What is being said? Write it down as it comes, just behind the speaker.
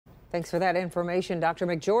Thanks for that information, Dr.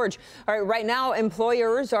 McGeorge. All right, right now,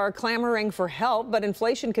 employers are clamoring for help, but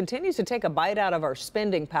inflation continues to take a bite out of our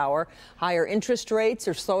spending power. Higher interest rates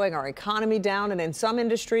are slowing our economy down, and in some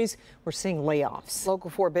industries, we're seeing layoffs. Local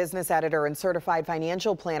 4 business editor and certified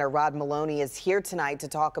financial planner Rod Maloney is here tonight to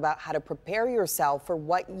talk about how to prepare yourself for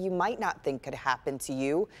what you might not think could happen to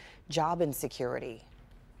you, job insecurity.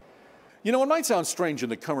 You know, it might sound strange in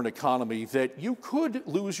the current economy that you could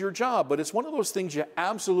lose your job, but it's one of those things you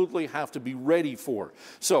absolutely have to be ready for.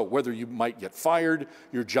 So whether you might get fired,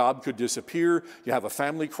 your job could disappear, you have a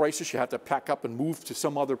family crisis, you have to pack up and move to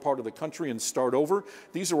some other part of the country and start over,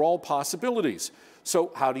 these are all possibilities.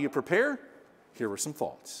 So how do you prepare? Here are some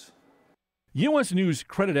thoughts. U.S. News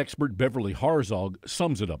credit expert Beverly Harzog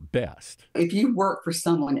sums it up best. If you work for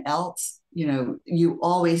someone else, you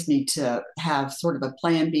always need to have sort of a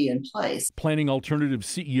plan B in place. Planning Alternative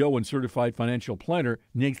CEO and certified financial planner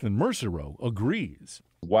Nathan Mercereau agrees.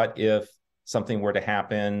 What if something were to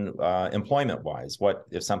happen employment-wise? What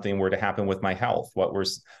if something were to happen with my health? What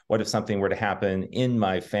if something were to happen in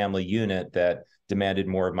my family unit that demanded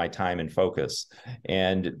more of my time and focus?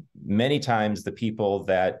 And many times the people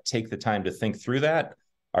that take the time to think through that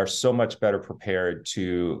are so much better prepared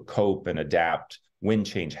to cope and adapt when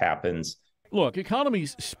change happens. Look,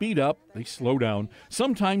 economies speed up, they slow down.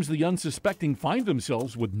 Sometimes the unsuspecting find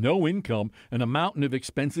themselves with no income and a mountain of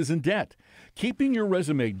expenses and debt. Keeping your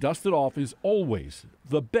resume dusted off is always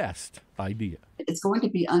the best idea. It's going to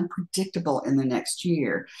be unpredictable in the next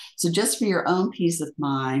year. So just for your own peace of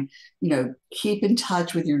mind, keep in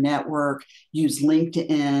touch with your network, use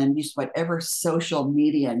LinkedIn, use whatever social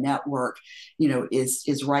media network,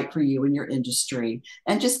 is right for you in your industry,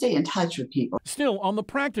 and just stay in touch with people. Still, on the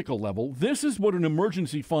practical level, this is what an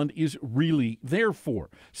emergency fund is really there for,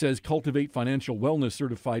 says Cultivate Financial Wellness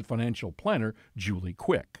certified financial planner Julie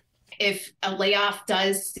Quick. If a layoff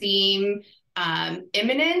does seem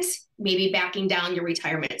imminent, maybe backing down your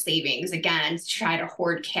retirement savings again to try to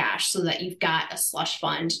hoard cash so that you've got a slush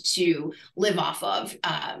fund to live off of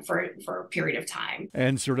for a period of time.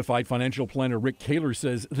 And certified financial planner Rick Kaler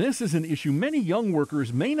says this is an issue many young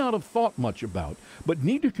workers may not have thought much about, but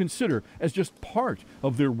need to consider as just part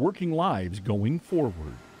of their working lives going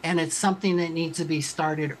forward. And it's something that needs to be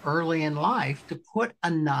started early in life to put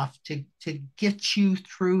enough to get you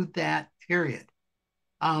through that period.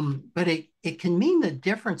 But it can mean the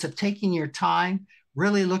difference of taking your time,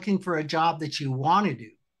 really looking for a job that you want to do,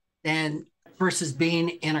 and versus being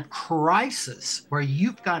in a crisis where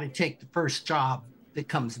you've got to take the first job that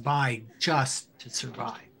comes by just to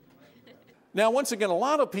survive. Now, once again, a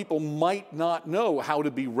lot of people might not know how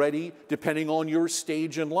to be ready depending on your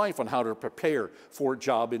stage in life on how to prepare for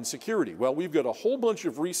job insecurity. Well, we've got a whole bunch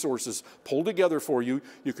of resources pulled together for you.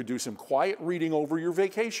 You could do some quiet reading over your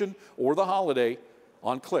vacation or the holiday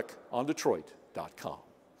on clickondetroit.com.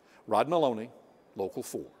 Rod Maloney, Local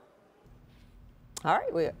 4. All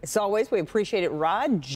right, as always, we appreciate it, Rod.